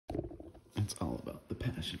It's all about the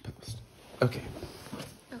passion post. Okay.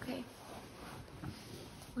 Okay.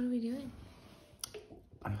 What are we doing?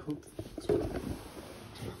 I hope let's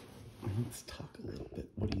talk a little bit.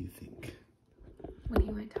 What do you think? What do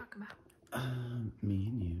you want to talk about? Me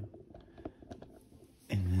and you.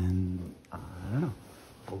 And then, I don't know.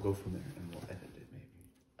 We'll go from there and we'll edit it maybe.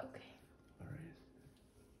 Okay. All right.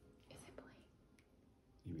 Is it playing?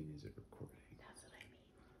 You mean, is it recording? That's what I mean.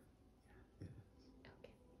 Yeah, it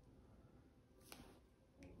is.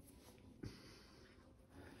 Okay.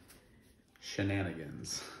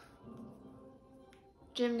 Shenanigans.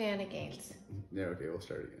 Gymnanigans. Yeah, okay, we'll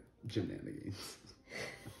start again. Gymnanigans.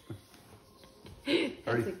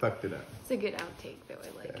 Already fucked it up. It's a good outtake, though. I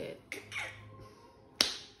like it.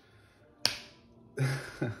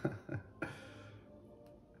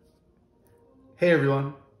 Hey,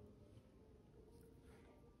 everyone.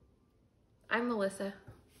 I'm Melissa.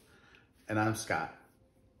 And I'm Scott.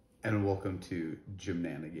 And welcome to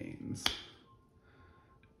Gymnanigans.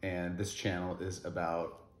 And this channel is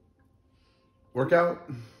about workout,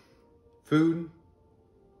 food,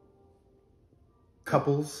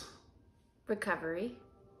 couples, Recovery.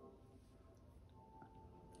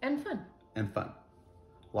 And fun. and fun.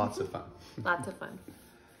 Lots of fun. Lots of fun.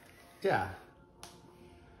 Yeah.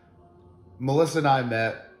 Melissa and I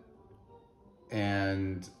met,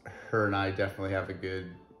 and her and I definitely have a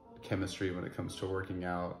good chemistry when it comes to working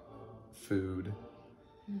out, food,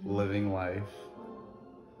 living life.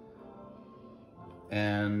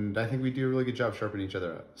 And I think we do a really good job sharpening each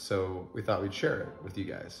other up. So we thought we'd share it with you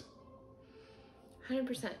guys.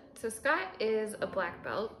 100%. So Scott is a black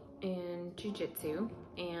belt in jiu-jitsu,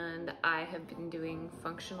 and I have been doing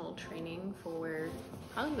functional training for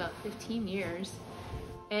probably about 15 years.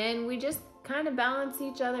 And we just kind of balance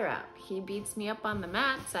each other out. He beats me up on the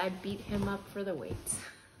mats, I beat him up for the weights.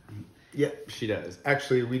 Yep, she does.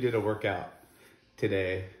 Actually, we did a workout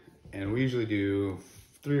today, and we usually do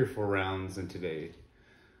 3 or 4 rounds, and today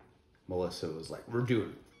Melissa was like, we're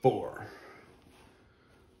doing 4.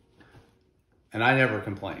 And I never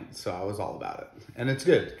complained, so I was all about it. And it's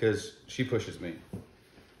good, because she pushes me,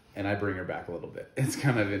 and I bring her back a little bit. It's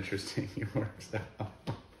kind of interesting. It works out.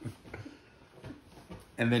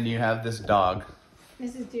 And then you have this dog.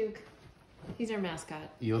 This is Duke. He's our mascot.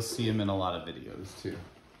 You'll see him in a lot of videos, too.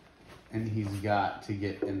 And he's got to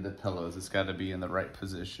get in the pillows. It's got to be in the right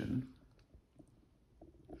position.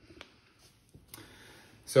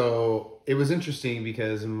 So it was interesting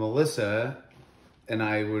because Melissa and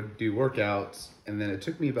I would do workouts, and then it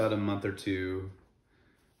took me about a month or two,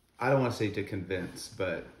 I don't want to say to convince,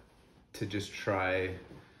 but to just try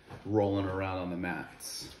rolling around on the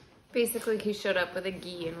mats. Basically, he showed up with a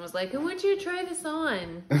gi and was like, would you try this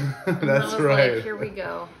on? That's and I was right. like, here we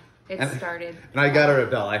go. It started. And I got her a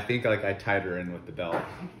belt. I think I tied her in with the belt.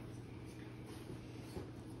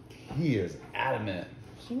 He is adamant.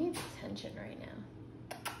 He needs attention right now.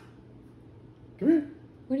 Come here.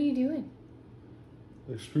 What are you doing?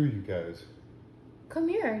 Like, screw you guys. Come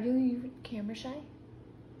here. Are you camera shy?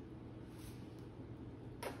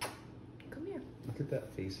 Come here. Look at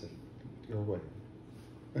that face. Go away.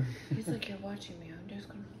 He's like, you're watching me. I'm just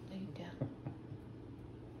going to lay you down.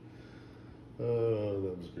 Oh,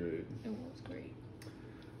 that was great. It was great.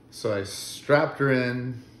 So I strapped her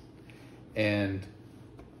in, and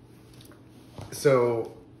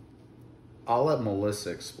so I'll let Melissa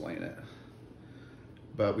explain it.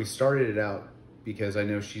 But we started it out because I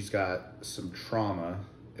know she's got some trauma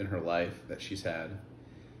in her life that she's had.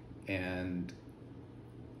 And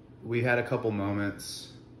we had a couple moments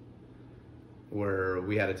where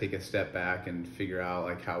we had to take a step back and figure out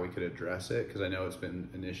like how we could address it. Because I know it's been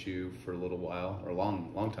an issue for a little while, or a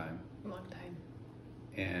long time. Long time.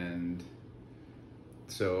 And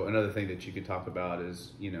so another thing that you could talk about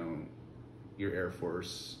is, you know, your Air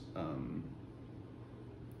Force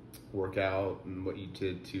workout and what you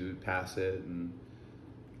did to pass it, and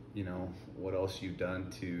you know what else you've done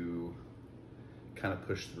to kind of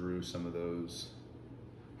push through some of those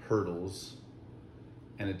hurdles.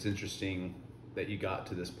 And it's interesting that you got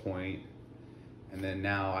to this point, and then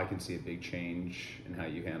now I can see a big change in how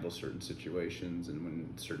you handle certain situations and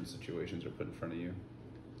when certain situations are put in front of you.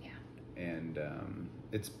 Yeah. And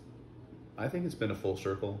I think it's been a full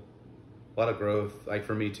circle, a lot of growth, like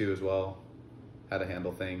for me too as well, how to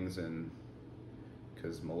handle things. And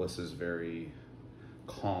because Melissa's very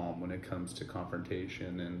calm when it comes to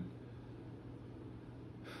confrontation and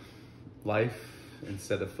life,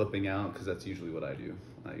 instead of flipping out, because that's usually what I do.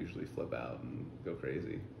 I usually flip out and go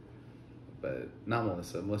crazy. But not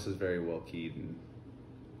Melissa. Melissa's very well keyed, and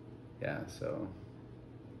yeah, so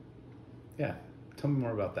yeah. Tell me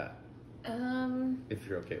more about that. If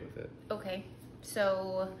you're okay with it. Okay.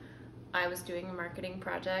 So I was doing a marketing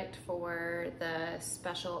project for the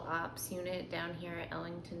special ops unit down here at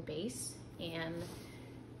Ellington Base, and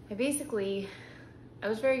I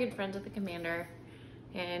was very good friends with the commander,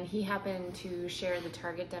 and he happened to share the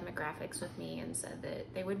target demographics with me and said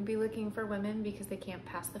that they wouldn't be looking for women because they can't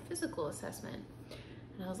pass the physical assessment.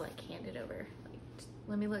 And I was like, hand it over, like,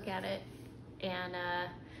 let me look at it. And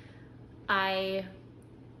I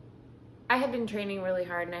had been training really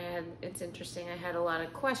hard, and it's interesting, I had a lot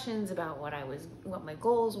of questions about what my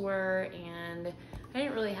goals were, and I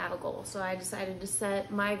didn't really have a goal. So I decided to set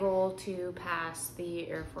my goal to pass the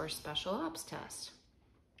Air Force Special Ops test.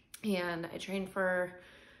 And I trained for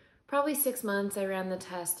probably 6 months. I ran the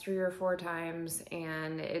test 3 or 4 times,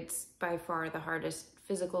 and it's by far the hardest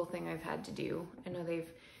physical thing I've had to do. I know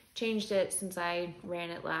they've changed it since I ran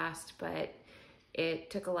it last, but it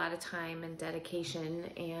took a lot of time and dedication,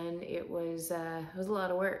 and it was a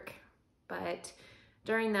lot of work. But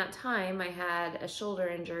during that time, I had a shoulder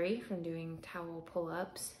injury from doing towel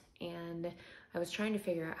pull-ups, and I was trying to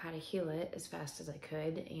figure out how to heal it as fast as I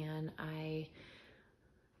could, and I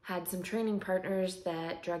had some training partners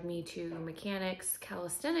that drugged me to Mechanics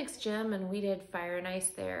Calisthenics Gym, and we did fire and ice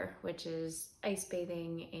there, which is ice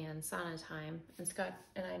bathing and sauna time. And Scott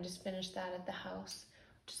and I just finished that at the house,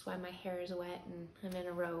 which is why my hair is wet and I'm in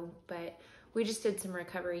a robe. But we just did some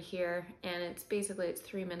recovery here, and it's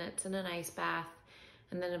 3 minutes in an ice bath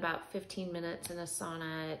and then about 15 minutes in a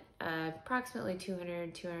sauna at approximately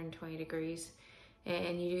 220 degrees.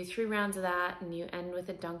 And you do 3 rounds of that, and you end with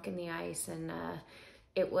a dunk in the ice. And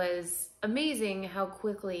it was amazing how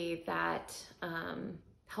quickly that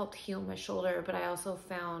helped heal my shoulder. But I also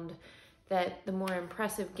found that the more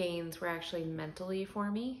impressive gains were actually mentally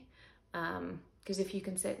for me. Because if you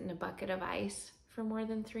can sit in a bucket of ice for more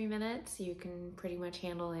than 3 minutes, you can pretty much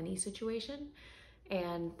handle any situation.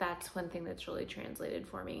 And that's one thing that's really translated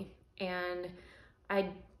for me. And I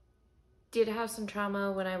did have some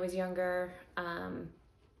trauma when I was younger.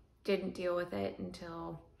 Didn't deal with it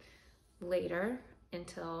until later,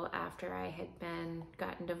 until after I had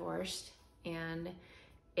gotten divorced. And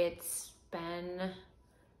it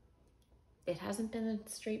hasn't been a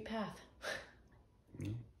straight path.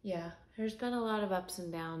 Yeah, there's been a lot of ups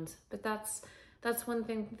and downs, but that's one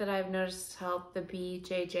thing that I've noticed helped. The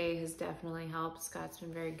BJJ has definitely helped. Scott's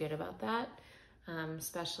been very good about that.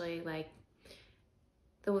 Especially like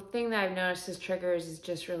the thing that I've noticed as triggers is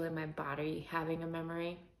just really my body having a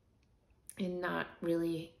memory and not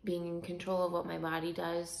really being in control of what my body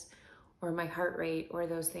does or my heart rate or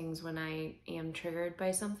those things when I am triggered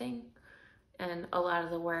by something. And a lot of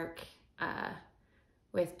the work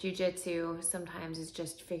with jujitsu sometimes is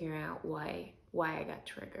just figuring out why I got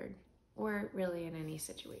triggered, or really in any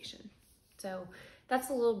situation. So that's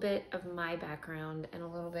a little bit of my background and a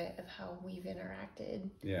little bit of how we've interacted.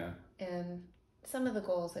 Yeah. And some of the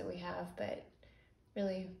goals that we have, but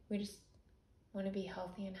really we just want to be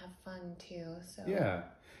healthy and have fun too. So yeah.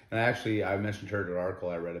 And I mentioned to her an article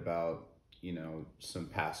I read about, some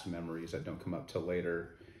past memories that don't come up till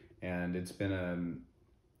later. And it's been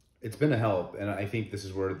a help. And I think this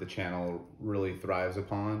is where the channel really thrives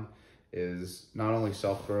upon, is not only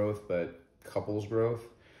self-growth, but couples growth.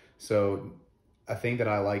 So a thing that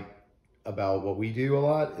I like about what we do a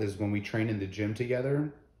lot is when we train in the gym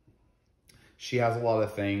together, she has a lot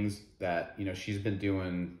of things that, she's been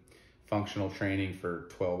doing functional training for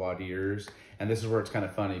 12 odd years. And this is where it's kind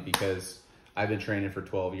of funny, because I've been training for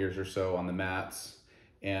 12 years or so on the mats,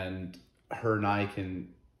 and her and I can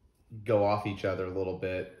go off each other a little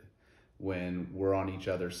bit when we're on each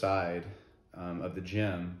other's side of the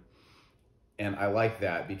gym. And I like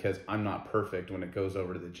that because I'm not perfect when it goes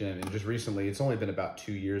over to the gym. And just recently, it's only been about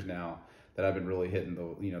 2 years now that I've been really hitting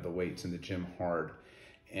the weights in the gym hard.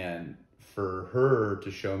 And for her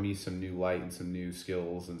to show me some new light and some new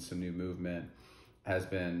skills and some new movement has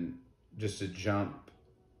been just a jump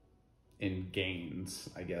in gains,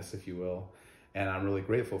 I guess, if you will. And I'm really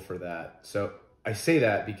grateful for that. So I say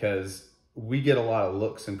that because we get a lot of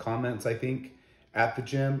looks and comments, I think, at the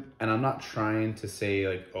gym. And I'm not trying to say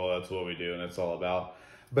like, oh, that's what we do and it's all about,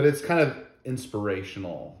 but it's kind of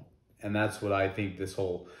inspirational. And that's what I think this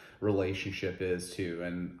whole relationship is too.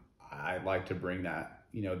 And I like to bring that,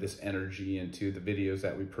 this energy into the videos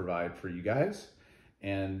that we provide for you guys.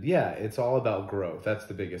 And yeah, it's all about growth. That's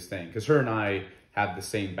the biggest thing. Because her and I have the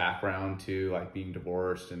same background too, like being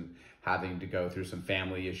divorced and having to go through some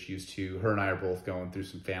family issues too. Her and I are both going through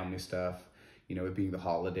some family stuff, it being the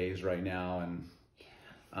holidays right now. And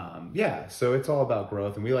yeah, so it's all about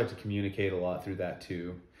growth. And we like to communicate a lot through that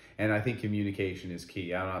too. And I think communication is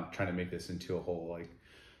key. I'm not trying to make this into a whole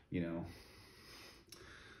you know,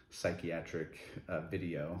 psychiatric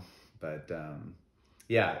video. But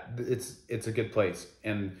yeah, it's a good place.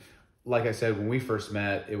 And like I said, when we first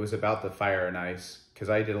met, it was about the fire and ice, because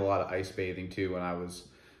I did a lot of ice bathing too when I was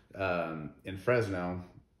in Fresno,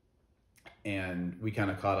 and we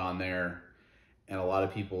kind of caught on there. And a lot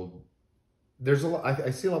of people, there's a lot,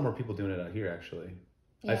 I see a lot more people doing it out here actually.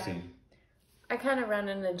 Yeah. I've seen. I kind of run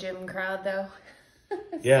in the gym crowd though.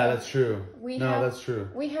 Yeah, that's true. That's true.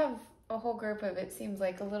 We have a whole group of, it seems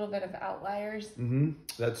like, a little bit of outliers. Mm-hmm.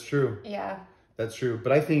 That's true. Yeah. That's true.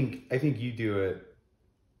 But I think you do it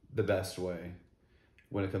the best way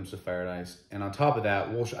when it comes to fire and ice. And on top of that,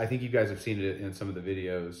 I think you guys have seen it in some of the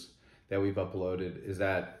videos that we've uploaded, is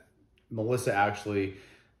that Melissa actually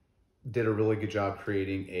did a really good job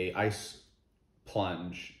creating a ice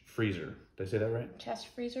plunge freezer. Did I say that right? Chest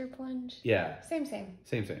freezer plunge? Yeah. Same.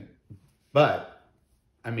 But,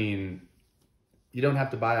 I mean, you don't have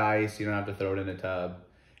to buy ice. You don't have to throw it in a tub.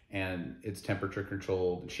 And it's temperature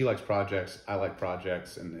controlled. She likes projects. I like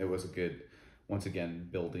projects. And it was a good, once again,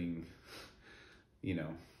 building,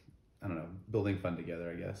 building fun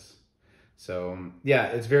together, I guess. So, yeah,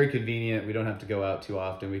 it's very convenient. We don't have to go out too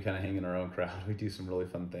often. We kind of hang in our own crowd. We do some really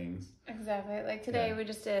fun things. Exactly. Like today, we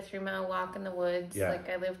just did a 3-mile walk in the woods. Yeah. Like,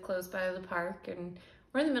 I live close by the park, and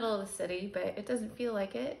we're in the middle of the city, but it doesn't feel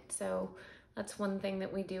like it. So that's one thing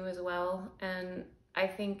that we do as well. And I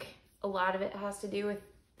think a lot of it has to do with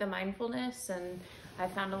the mindfulness, and I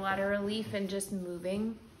found a lot of relief in just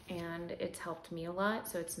moving, and it's helped me a lot.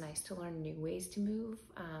 So it's nice to learn new ways to move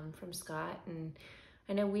from Scott. And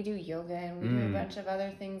I know we do yoga and we do a bunch of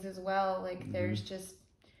other things as well. Like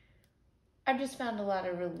I've just found a lot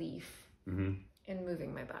of relief in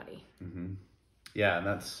moving my body. Yeah, and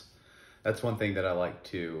that's one thing that I like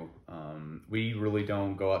too. We really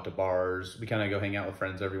don't go out to bars. We kind of go hang out with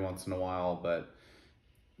friends every once in a while, but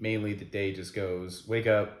mainly the day just goes, wake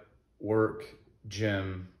up, work,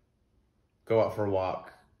 gym, go out for a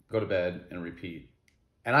walk, go to bed, and repeat.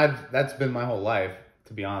 And that's been my whole life,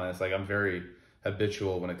 to be honest. Like, I'm very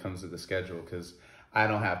habitual when it comes to the schedule, because I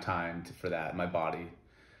don't have time for that. My body,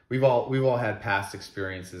 we've all had past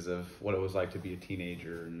experiences of what it was like to be a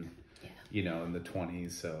teenager and in the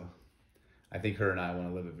 20s. So I think her and I want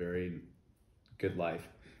to live a very good life.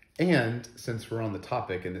 And since we're on the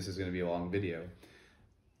topic, and this is going to be a long video,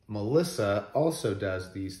 Melissa also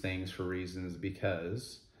does these things for reasons,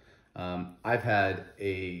 because I've had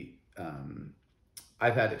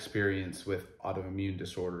experience with autoimmune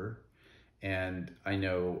disorder. And I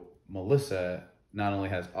know Melissa not only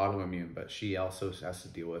has autoimmune, but she also has to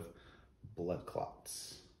deal with blood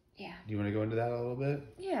clots. Yeah. Do you want to go into that a little bit?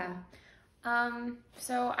 Yeah.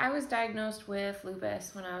 So I was diagnosed with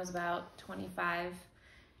lupus when I was about 25,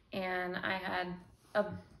 and I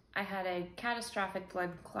had a catastrophic blood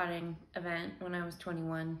clotting event when I was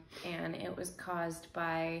 21, and it was caused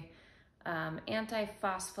by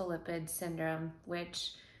antiphospholipid syndrome,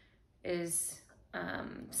 which is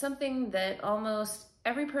something that almost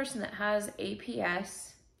every person that has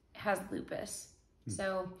APS has lupus.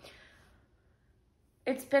 So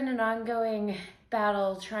it's been an ongoing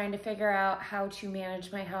battle trying to figure out how to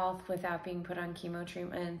manage my health without being put on chemo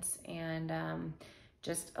treatments, and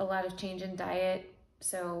just a lot of change in diet.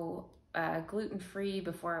 So gluten-free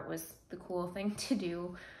before it was the cool thing to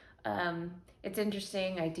do. It's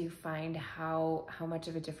interesting. I do find how much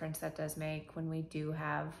of a difference that does make when we do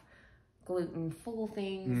have gluten-full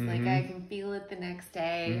things. Like, I can feel it the next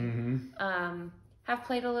day. Have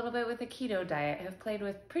played a little bit with a keto diet. Have played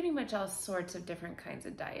with pretty much all sorts of different kinds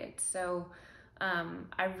of diets. So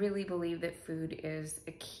I really believe that food is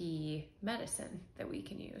a key medicine that we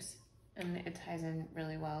can use. And it ties in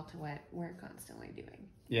really well to what we're constantly doing.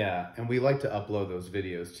 Yeah, and we like to upload those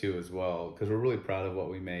videos too as well, because we're really proud of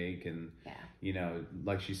what we make. And,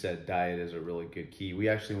 like she said, diet is a really good key. We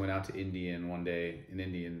actually went out to Indian one day, an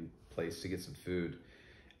Indian place, to get some food.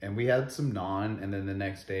 And we had some naan, and then the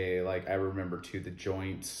next day, like, I remember too, the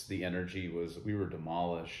joints, the energy we were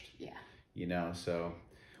demolished. Yeah. So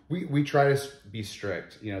we try to be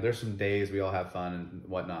strict. There's some days we all have fun and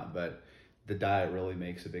whatnot, but the diet really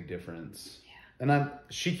makes a big difference. Yeah. And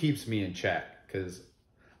she keeps me in check, because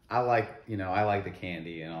I like the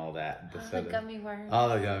candy and all that. All the gummy worms. All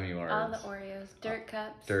the gummy worms. All the Oreos. Dirt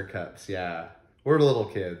cups. Dirt cups, yeah. We're little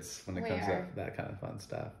kids when it comes to that kind of fun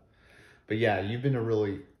stuff. But yeah, you've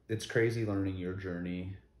been it's crazy learning your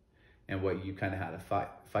journey and what you kind of had to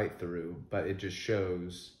fight through. But it just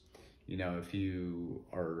shows, if you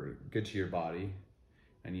are good to your body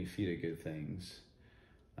and you feed it good things,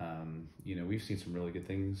 we've seen some really good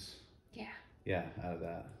things. Yeah, out of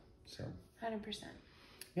that. So 100%.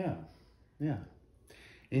 Yeah.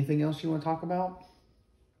 Anything else you want to talk about?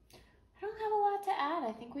 I don't have a lot to add.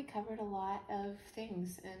 I think we covered a lot of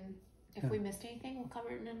things, and if we missed anything, we'll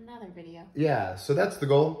cover it in another video. Yeah, so that's the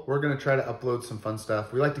goal. We're going to try to upload some fun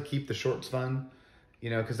stuff. We like to keep the shorts fun, you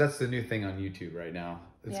know, because that's the new thing on YouTube right now.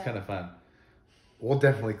 It's kind of fun. We'll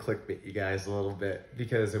definitely clickbait you guys a little bit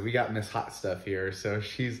because we got Miss Hot Stuff here. So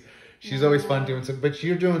she's always fun doing some, but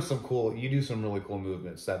you're doing some cool, you do some really cool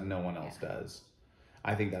movements that no one else does.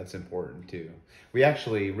 I think that's important too. We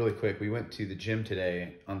actually, really quick, we went to the gym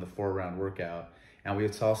today on the 4-round workout and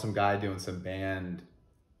we saw some guy doing some banded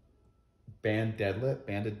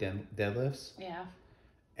deadlifts. Yeah.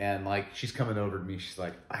 And like, she's coming over to me. She's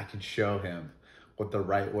like, I can show him what the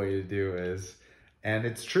right way to do is. And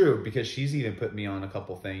it's true because she's even put me on a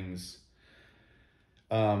couple things.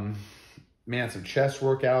 Man, some chest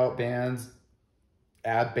workout bands,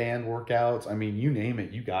 ab band workouts. I mean, you name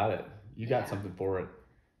it, you got it. You got something for it.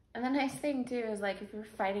 And the nice thing too is like if you're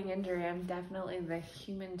fighting injury, I'm definitely the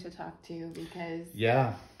human to talk to because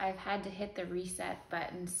I've had to hit the reset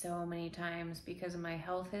button so many times because of my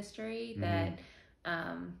health history that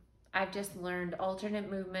I've just learned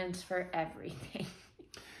alternate movements for everything.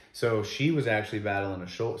 So she was actually battling a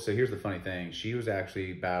shoulder. So here's the funny thing. She was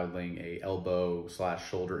actually battling a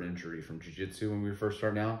elbow/shoulder injury from jiu-jitsu when we were first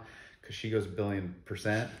starting out because she goes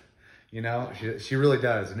 1,000,000%. You know, she really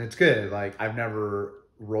does. And it's good. Like, I've never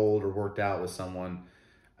rolled or worked out with someone,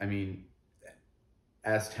 I mean,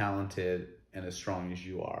 as talented and as strong as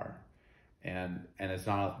you are. And it's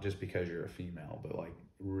not just because you're a female, but like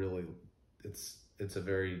really it's a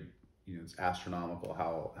very, you know, it's astronomical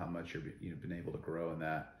how much you've been able to grow in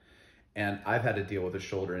that. And I've had to deal with a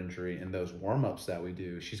shoulder injury in those warm-ups that we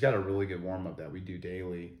do. She's got a really good warm-up that we do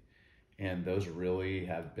daily. And those really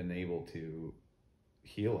have been able to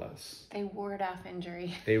heal us. They ward off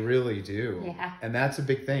injury. They really do. Yeah. And that's a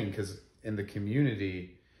big thing because in the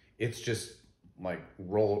community, it's just like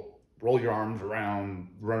roll your arms around,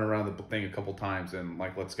 run around the thing a couple times and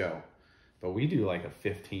like, let's go. But we do like a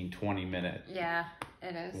 15-20 minute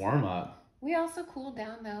it is warm up. We also cool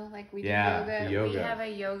down though. Like we do yoga. We have a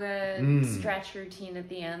yoga stretch routine at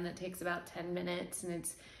the end that takes about 10 minutes and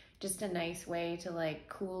it's just a nice way to like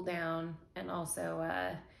cool down and also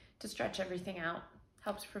to stretch everything out.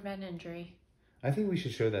 Helps prevent injury. I think we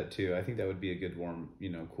should show that too. I think that would be a good warm, you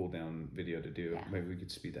know, cool down video to do. Yeah. Maybe we could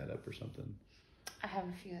speed that up or something. I have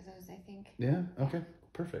a few of those, I think. Yeah. Okay.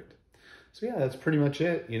 Perfect. So yeah, that's pretty much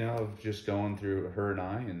it, you know, of just going through her and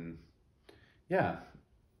I and yeah,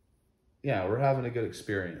 we're having a good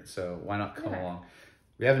experience. So why not come along?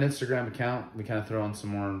 We have an Instagram account. We kind of throw on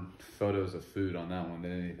some more photos of food on that one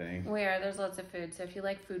than anything. There's lots of food. So if you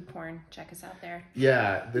like food porn, check us out there.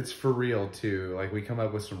 Yeah, it's for real too. Like we come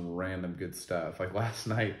up with some random good stuff. Like last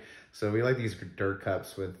night, so we like these dirt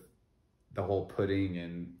cups with the whole pudding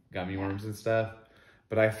and gummy worms and stuff.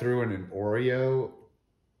 But I threw in an Oreo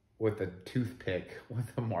with a toothpick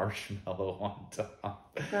with a marshmallow on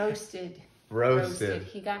top. Roasted.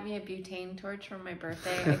 He got me a butane torch for my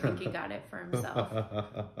birthday. I think he got it for himself.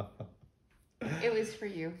 It was for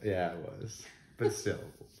you. Yeah, it was. But still,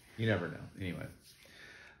 you never know. Anyway,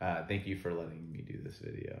 thank you for letting me do this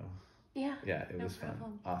video. Yeah. Yeah, it was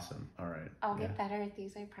fun. Awesome. All right. I'll get better at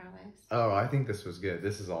these, I promise. Oh, I think this was good.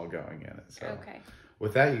 This is all going in it. So okay.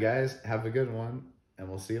 With that, you guys, have a good one, and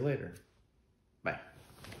we'll see you later.